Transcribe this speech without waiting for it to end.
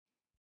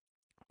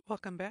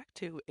Welcome back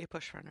to A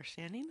Push for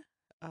Understanding.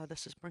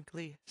 This is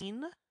Brinkley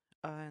 17,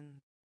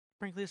 and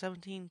Brinkley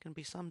 17 can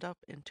be summed up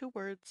in two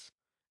words: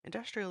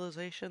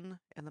 industrialization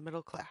and the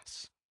middle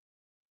class.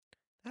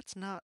 That's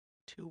not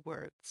two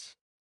words.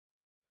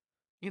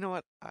 You know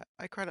what?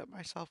 I credit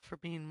myself for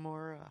being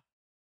more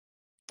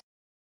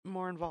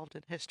involved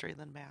in history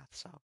than math,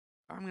 so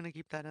I'm gonna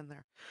keep that in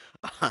there.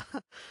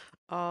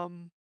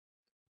 um,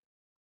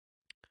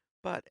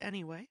 but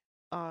anyway,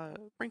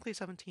 Brinkley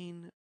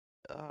 17,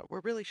 we're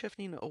really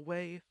shifting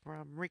away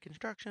from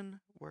Reconstruction.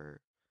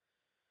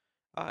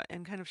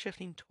 And kind of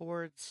shifting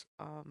towards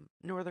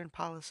northern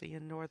policy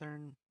and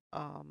northern,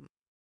 um,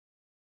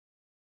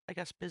 I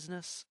guess,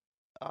 business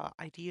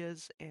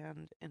ideas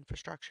and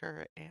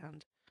infrastructure,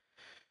 and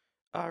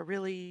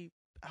really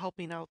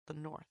helping out the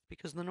North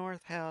because the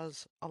North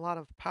has a lot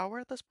of power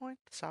at this point.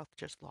 The South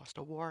just lost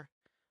a war.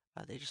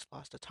 They just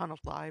lost a ton of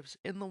lives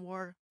in the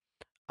war.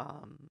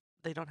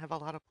 They don't have a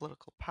lot of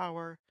political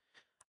power.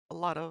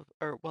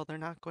 They're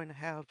not going to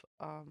have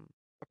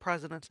a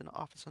president in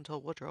office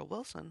until Woodrow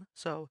Wilson.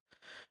 So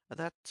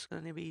that's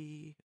going to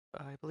be,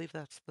 I believe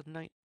that's the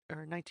night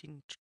or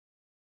 19,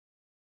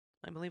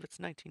 I believe it's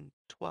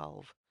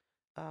 1912,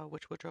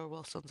 which Woodrow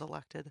Wilson's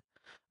elected.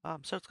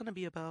 So it's going to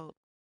be about,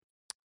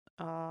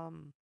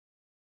 um,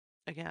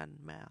 again,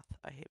 math.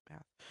 I hate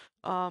math.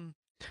 Um,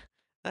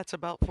 that's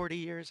about 40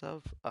 years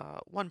of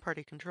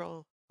one-party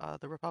control.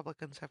 The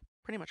Republicans have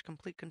pretty much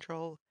complete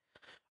control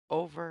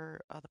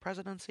over the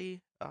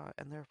presidency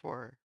and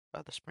therefore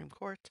the Supreme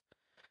Court.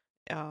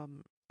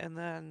 And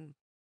then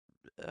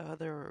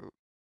they're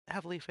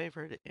heavily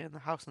favored in the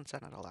House and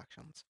Senate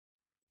elections.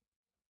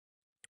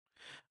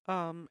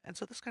 And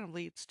so this kind of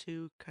leads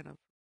to kind of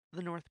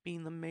the North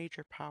being the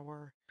major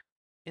power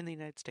in the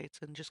United States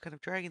and just kind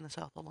of dragging the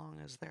South along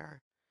as their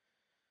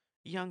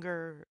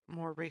younger,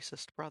 more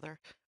racist brother.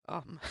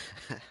 Um,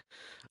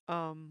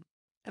 um,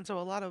 and so a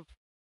lot of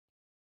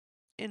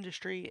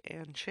industry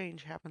and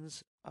change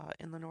happens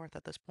in the North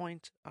at this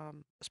point,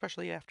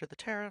 especially after the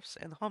tariffs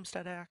and the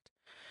Homestead Act,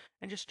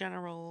 and just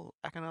general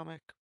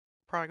economic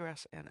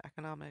progress and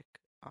economic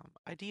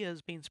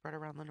ideas being spread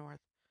around the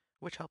North,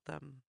 which help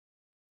them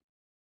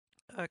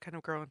kind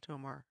of grow into a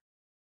more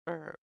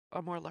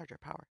larger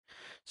power.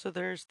 So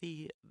there's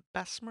the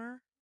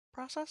Bessemer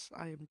process.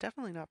 I am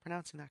definitely not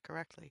pronouncing that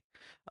correctly,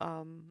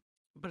 um,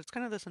 but it's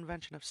kind of this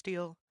invention of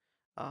steel.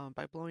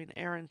 By blowing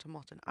air into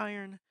molten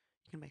iron,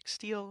 you can make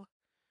steel,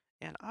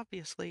 and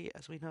obviously,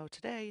 as we know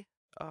today,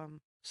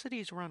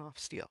 cities run off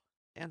steel,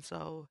 and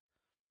so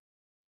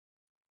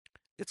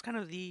it's kind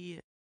of the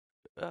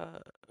uh,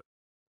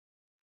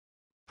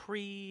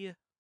 pre-city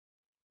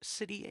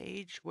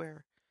age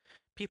where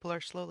people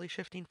are slowly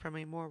shifting from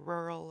a more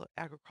rural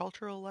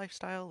agricultural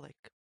lifestyle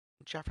like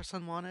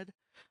Jefferson wanted,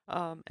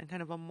 and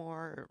kind of a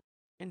more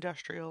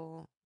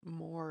industrial,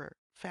 more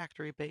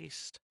factory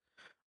based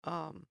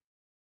um,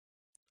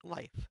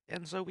 life.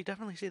 And so we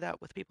definitely see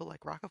that with people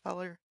like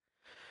Rockefeller,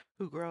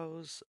 who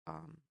grows,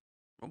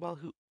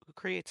 who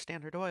creates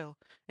Standard Oil,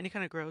 and he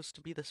kind of grows to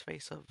be this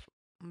face of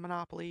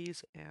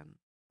monopolies and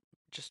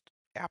just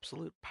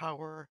absolute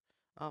power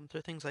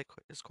through things like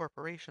his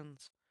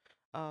corporations.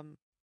 Um,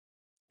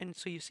 And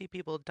so you see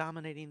people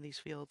dominating these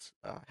fields.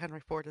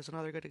 Henry Ford is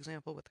another good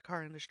example with the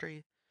car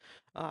industry.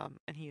 And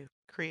he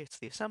creates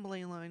the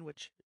assembly line,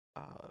 which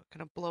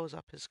kind of blows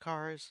up his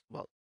cars.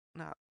 Well,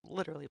 not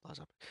literally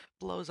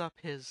blows up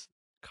his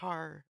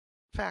car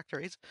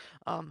factories,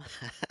 um,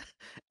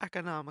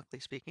 economically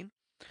speaking.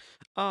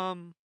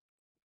 Um,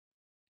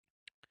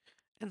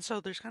 and so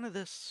there's kind of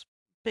this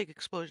big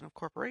explosion of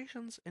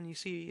corporations, and you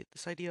see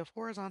this idea of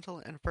horizontal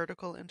and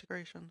vertical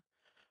integration.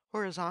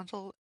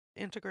 Horizontal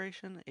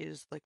integration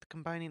is like the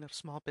combining of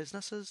small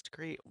businesses to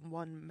create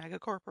one mega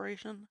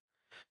corporation.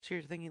 So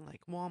you're thinking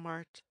like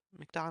Walmart,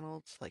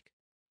 McDonald's, like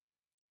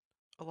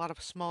a lot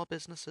of small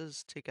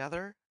businesses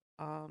together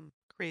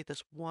create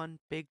this one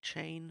big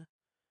chain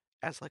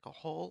as like a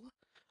whole.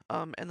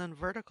 And then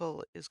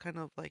vertical is kind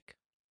of like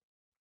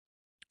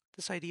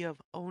this idea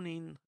of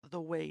owning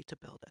the way to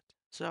build it.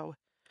 So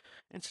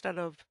instead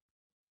of,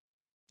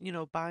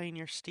 buying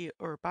your steel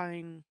or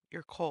buying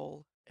your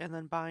coal and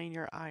then buying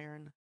your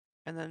iron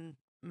and then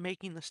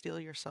making the steel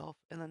yourself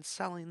and then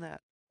selling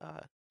that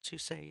to,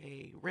 say,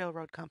 a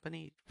railroad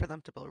company for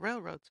them to build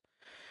railroads,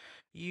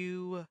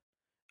 you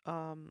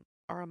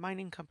are a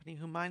mining company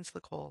who mines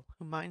the coal,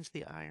 who mines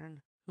the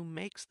iron, who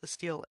makes the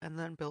steel and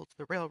then builds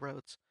the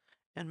railroads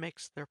and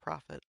makes their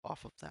profit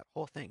off of that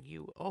whole thing.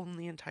 You own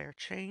the entire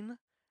chain,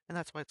 and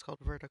that's why it's called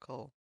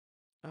vertical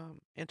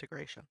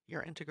integration.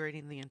 You're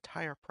integrating the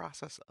entire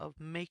process of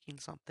making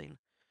something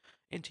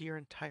into your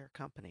entire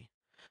company.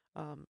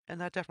 And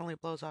that definitely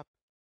blows up,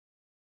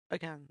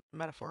 again,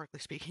 metaphorically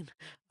speaking,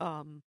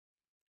 um,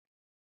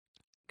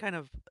 kind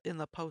of in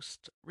the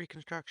post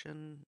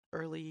Reconstruction,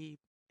 early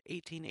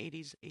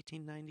 1880s,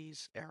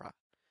 1890s era.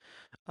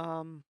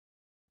 Um,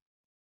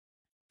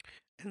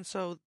 and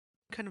so,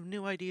 kind of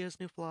new ideas,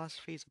 new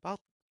philosophies about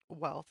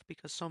wealth,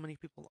 because so many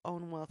people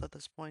own wealth at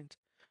this point,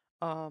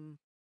 um,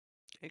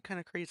 it kind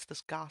of creates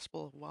this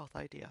gospel of wealth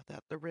idea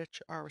that the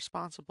rich are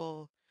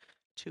responsible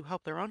to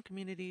help their own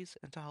communities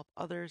and to help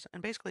others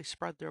and basically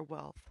spread their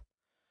wealth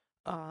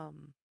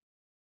um,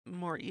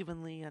 more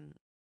evenly and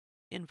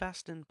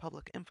invest in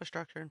public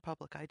infrastructure and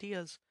public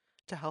ideas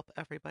to help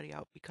everybody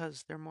out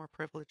because they're more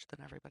privileged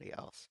than everybody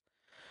else.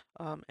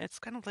 It's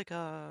kind of like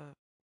a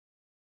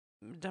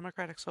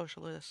democratic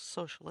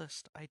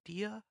socialist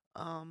idea,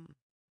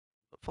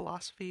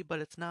 philosophy, but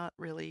it's not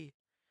really.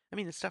 I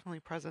mean, it's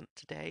definitely present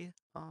today,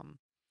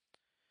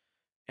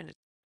 and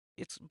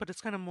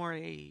it's kind of more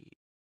a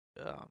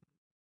um,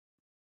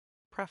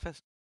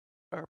 preface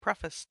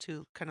preface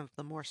to kind of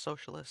the more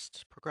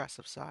socialist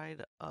progressive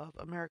side of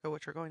America,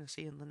 which we're going to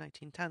see in the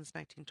 1910s,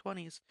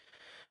 1920s,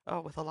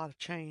 with a lot of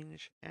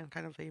change and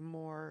kind of a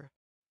more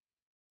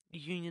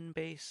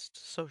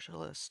union-based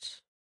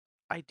socialist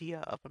idea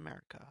of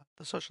America.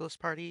 The Socialist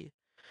Party,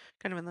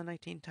 kind of in the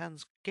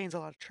 1910s, gains a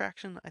lot of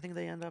traction. I think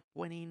they end up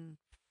winning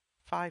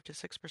 5 to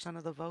 6%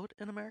 of the vote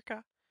in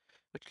America,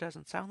 which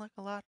doesn't sound like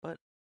a lot, but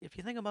if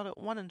you think about it,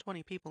 1 in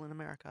 20 people in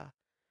America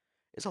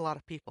is a lot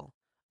of people.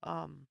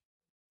 Um,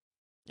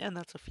 and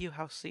that's a few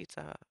House seats,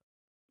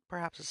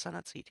 perhaps a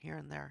Senate seat here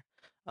and there.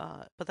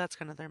 But that's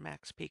kind of their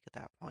max peak at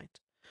that point.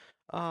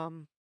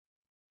 Um,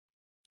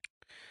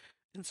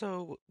 and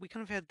so we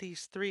kind of had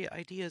these three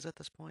ideas at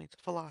this point,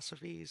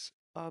 philosophies,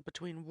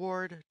 between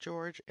Ward,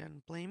 George,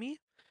 and Blamey.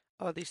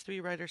 These three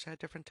writers had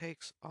different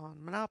takes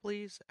on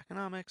monopolies,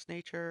 economics,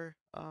 nature,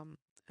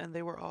 and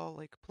they were all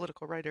like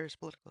political writers,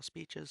 political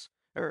speeches,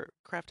 or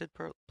crafted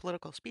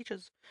political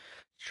speeches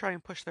to try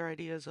and push their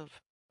ideas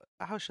of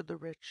how should the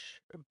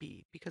rich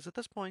be. Because at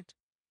this point,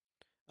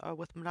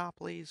 with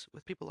monopolies,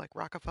 with people like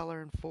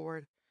Rockefeller and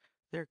Ford,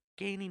 they're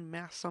gaining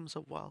mass sums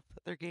of wealth.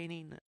 They're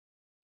gaining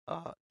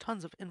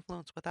tons of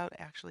influence without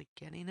actually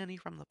getting any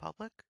from the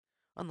public.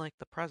 Unlike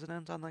the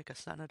president, unlike a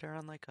senator,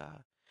 unlike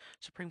a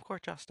Supreme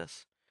Court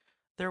justice,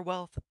 their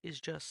wealth is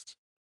just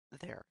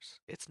theirs.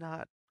 It's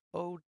not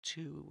owed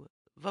to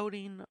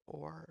voting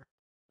or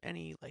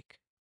any like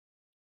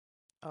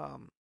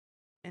um,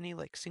 any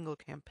like single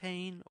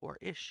campaign or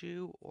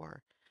issue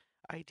or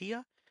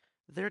idea.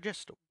 They're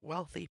just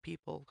wealthy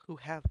people who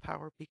have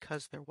power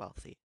because they're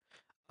wealthy.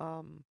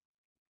 Um,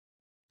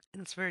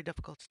 and it's very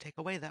difficult to take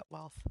away that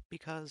wealth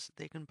because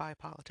they can buy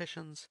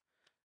politicians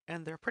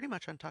and they're pretty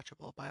much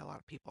untouchable by a lot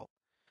of people.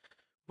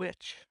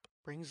 Which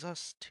brings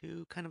us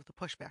to kind of the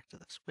pushback to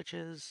this, which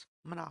is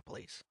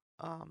monopolies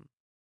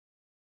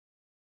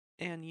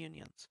and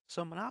unions.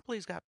 So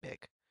monopolies got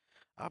big.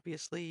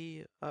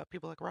 Obviously,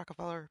 people like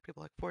Rockefeller,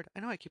 people like Ford. I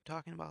know I keep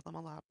talking about them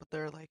a lot, but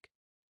they're like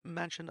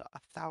mentioned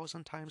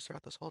 1,000 times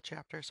throughout this whole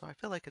chapter, so I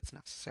feel like it's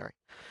necessary.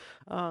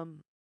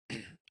 Um,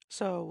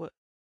 so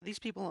these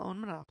people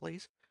own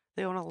monopolies.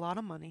 They own a lot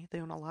of money.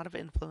 They own a lot of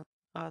influence.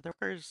 Their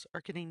workers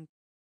are getting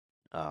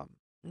um,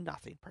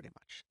 nothing pretty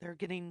much. They're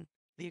getting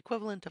the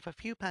equivalent of a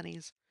few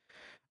pennies,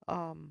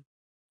 um,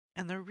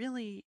 and they're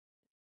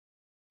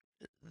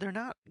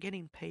not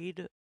getting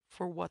paid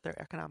for what their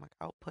economic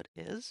output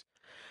is.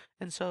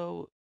 And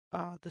so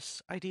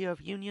this idea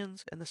of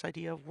unions and this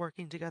idea of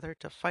working together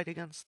to fight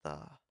against the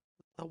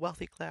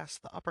wealthy class,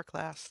 the upper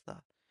class,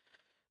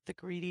 the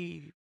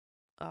greedy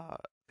uh,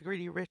 the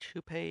greedy rich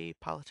who pay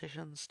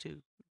politicians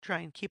to try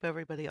and keep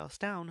everybody else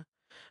down,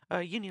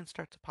 unions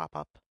start to pop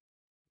up,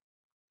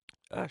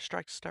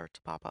 strikes start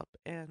to pop up,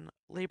 and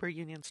labor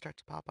unions start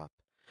to pop up,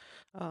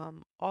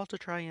 all to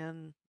try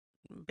and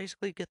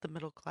basically get the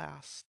middle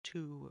class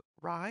to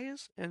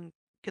rise and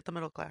get the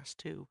middle class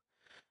to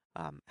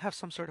have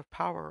some sort of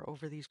power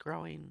over these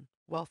growing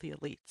wealthy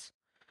elites.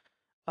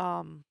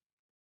 Um,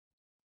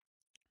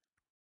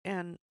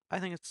 and I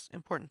think it's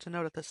important to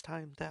note at this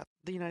time that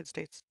the United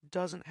States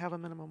doesn't have a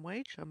minimum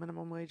wage. A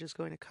minimum wage is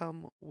going to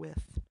come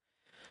with,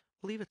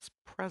 I believe it's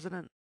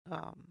President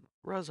uh,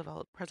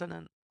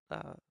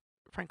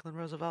 Franklin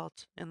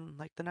Roosevelt in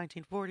like the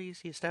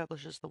 1940s. He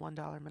establishes the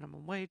 $1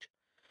 minimum wage.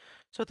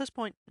 So at this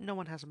point, no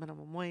one has a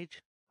minimum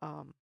wage.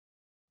 Um,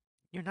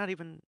 you're not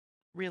even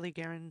really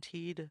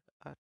guaranteed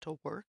to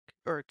work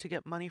or to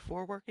get money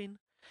for working.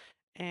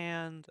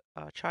 And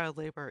child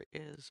labor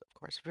is, of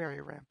course, very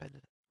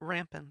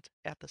rampant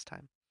at this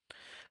time.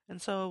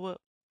 And so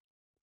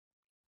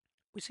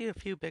we see a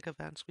few big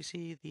events. We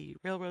see the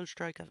railroad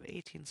strike of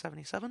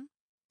 1877.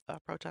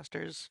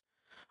 Protesters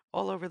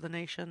all over the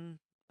nation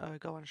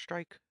go on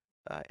strike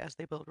as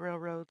they build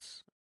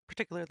railroads,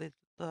 particularly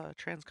the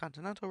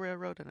Transcontinental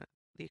Railroad and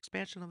the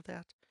expansion of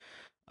that.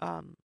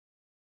 Um,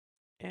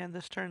 and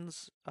this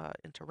turns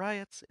into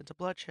riots, into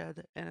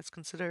bloodshed, and it's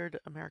considered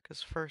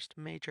America's first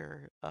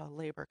major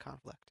labor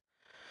conflict.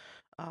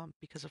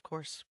 Because, of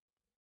course,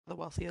 the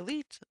wealthy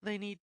elite, they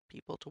need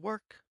people to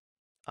work,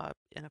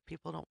 and if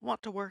people don't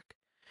want to work,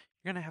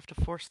 you're going to have to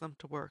force them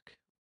to work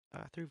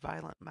through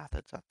violent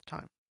methods at the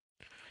time.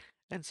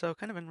 And so,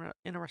 kind of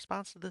in a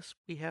response to this,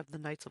 we have the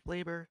Knights of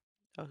Labor,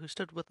 who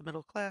stood with the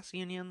middle class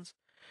unions,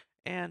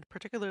 and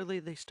particularly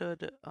they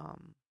stood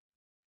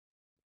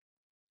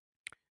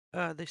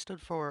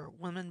for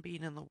women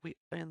being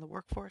in the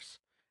workforce,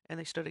 and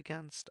they stood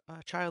against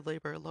child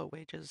labor, low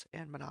wages,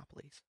 and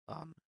monopolies.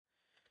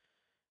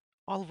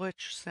 All of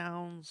which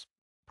sounds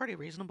pretty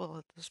reasonable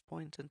at this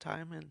point in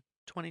time in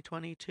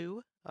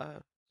 2022.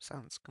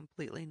 Sounds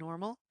completely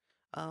normal.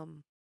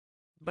 Um,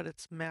 but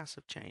it's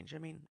massive change. I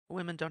mean,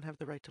 women don't have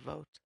the right to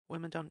vote.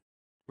 Women don't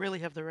really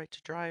have the right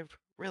to drive,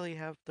 really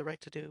have the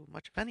right to do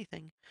much of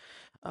anything.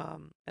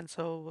 And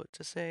so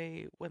to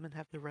say women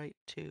have the right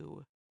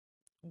to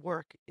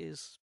work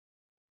is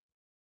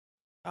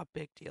a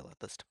big deal at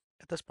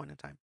this point in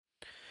time.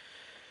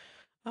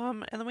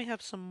 And then we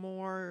have some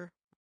more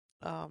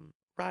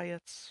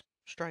riots,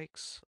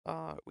 strikes.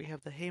 We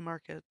have the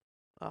Haymarket,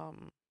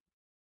 um,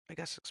 I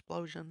guess,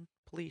 explosion.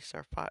 Police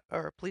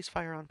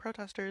fire on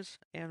protesters,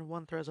 and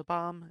one throws a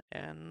bomb,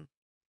 and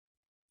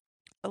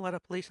a lot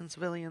of police and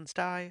civilians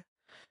die.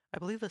 I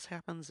believe this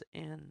happens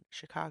in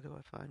Chicago,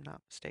 if I'm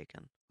not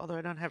mistaken. Although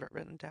I don't have it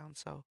written down,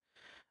 so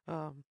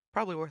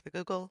probably worth a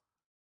Google,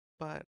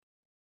 but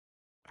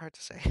hard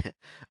to say.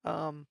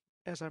 um,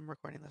 as I'm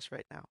recording this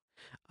right now.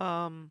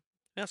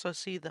 We also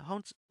see the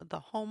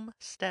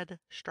homestead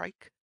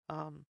strike.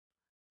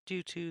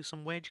 Due to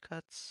some wage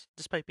cuts,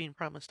 despite being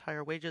promised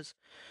higher wages,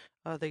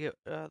 the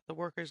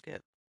workers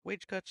get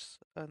wage cuts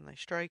and they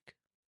strike,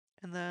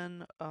 and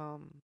then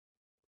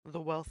the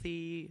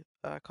wealthy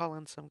call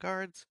in some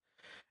guards,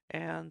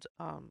 and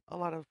a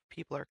lot of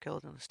people are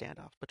killed in a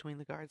standoff between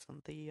the guards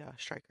and the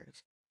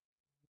strikers.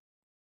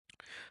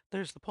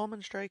 There's the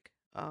Pullman strike.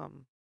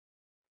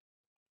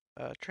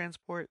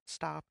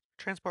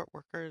 Transport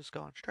workers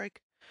go on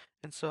strike,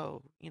 and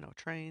so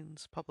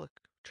trains, public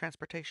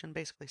transportation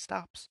basically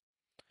stops.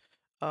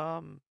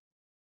 Um,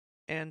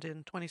 and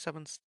in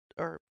 27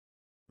 or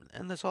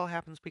and this all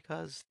happens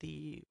because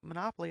the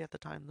monopoly at the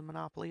time, the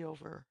monopoly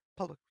over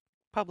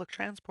public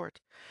transport,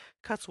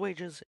 cuts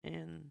wages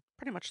in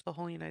pretty much the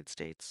whole United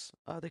States.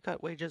 They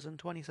cut wages in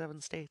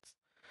 27 states,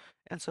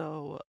 and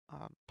so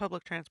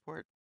public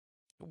transport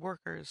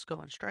workers go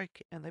on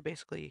strike, and they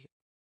basically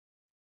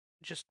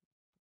just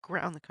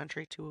ground the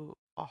country to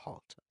a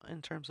halt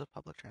in terms of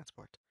public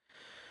transport.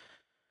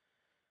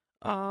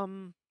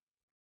 Um,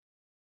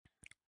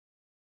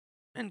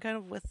 and kind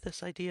of with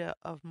this idea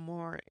of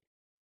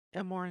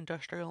a more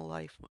industrial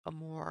life, a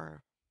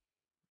more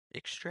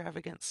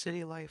extravagant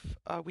city life,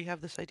 we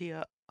have this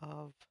idea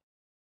of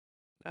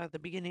the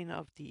beginning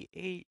of the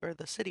age or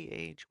the city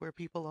age, where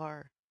people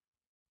are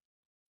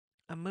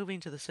moving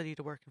to the city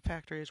to work in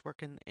factories,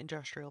 work in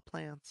industrial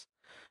plants,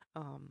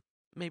 um,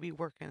 maybe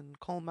work in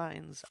coal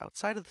mines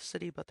outside of the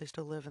city, but they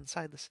still live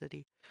inside the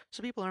city.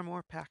 So people are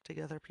more packed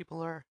together.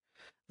 People are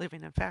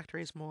living in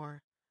factories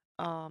more.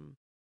 Um,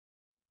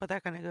 but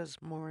that kind of goes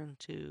more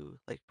into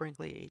like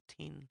Brinkley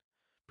 18,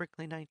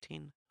 Brinkley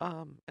 19.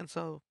 And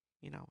so,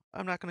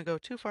 I'm not going to go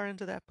too far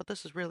into that, but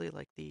this is really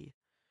like the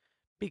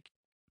big,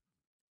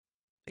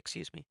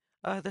 excuse me,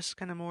 this is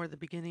kind of more the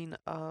beginning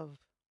of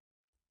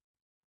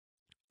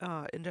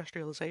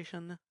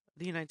industrialization.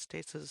 The United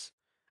States is,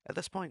 at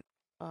this point,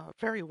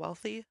 very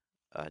wealthy,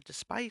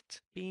 despite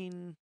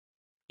being,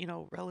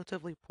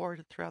 relatively poor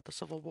throughout the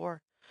Civil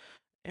War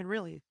and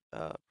really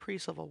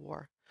pre-Civil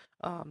War.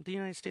 The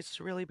United States is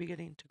really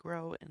beginning to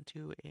grow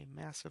into a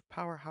massive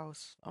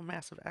powerhouse, a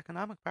massive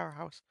economic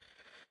powerhouse,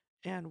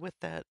 and with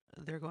that,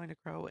 they're going to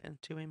grow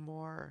into a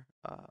more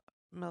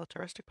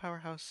militaristic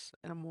powerhouse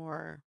and a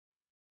more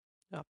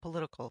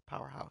political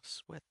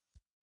powerhouse with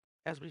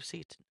as we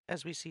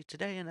see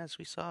today and as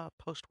we saw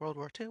post World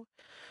War II,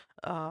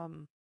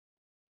 um,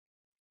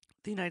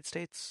 the United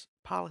States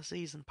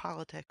policies and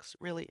politics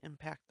really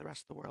impact the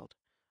rest of the world.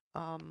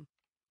 Um,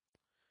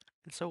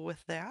 and so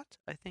with that,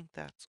 I think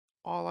that's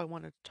all I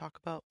wanted to talk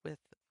about with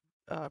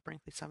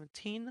Brinkley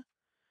 17. I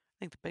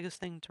think the biggest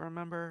thing to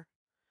remember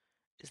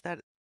is that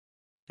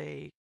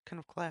a kind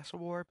of class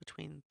war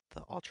between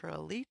the ultra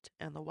elite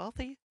and the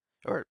wealthy,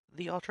 or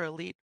the ultra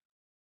elite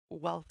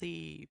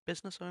wealthy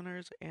business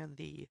owners and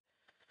the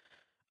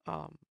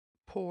um,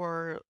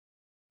 poor,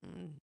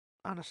 mm,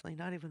 honestly,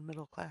 not even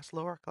middle class,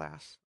 lower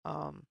class,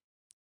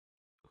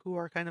 who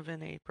are kind of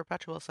in a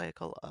perpetual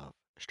cycle of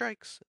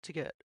strikes to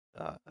get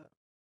uh,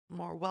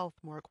 more wealth,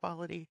 more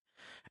equality,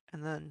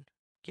 and then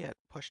get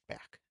pushed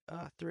back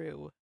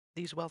through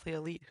these wealthy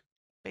elite who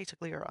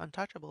basically are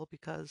untouchable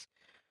because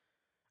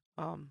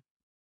um,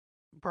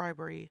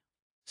 bribery,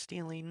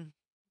 stealing,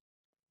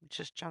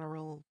 just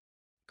general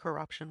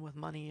corruption with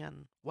money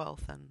and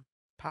wealth and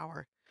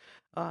power.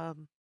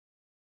 Um,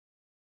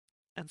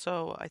 and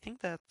so I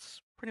think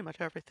that's pretty much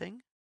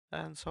everything.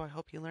 And so I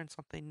hope you learned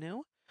something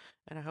new,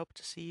 and I hope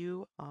to see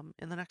you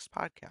in the next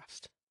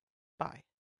podcast. Bye.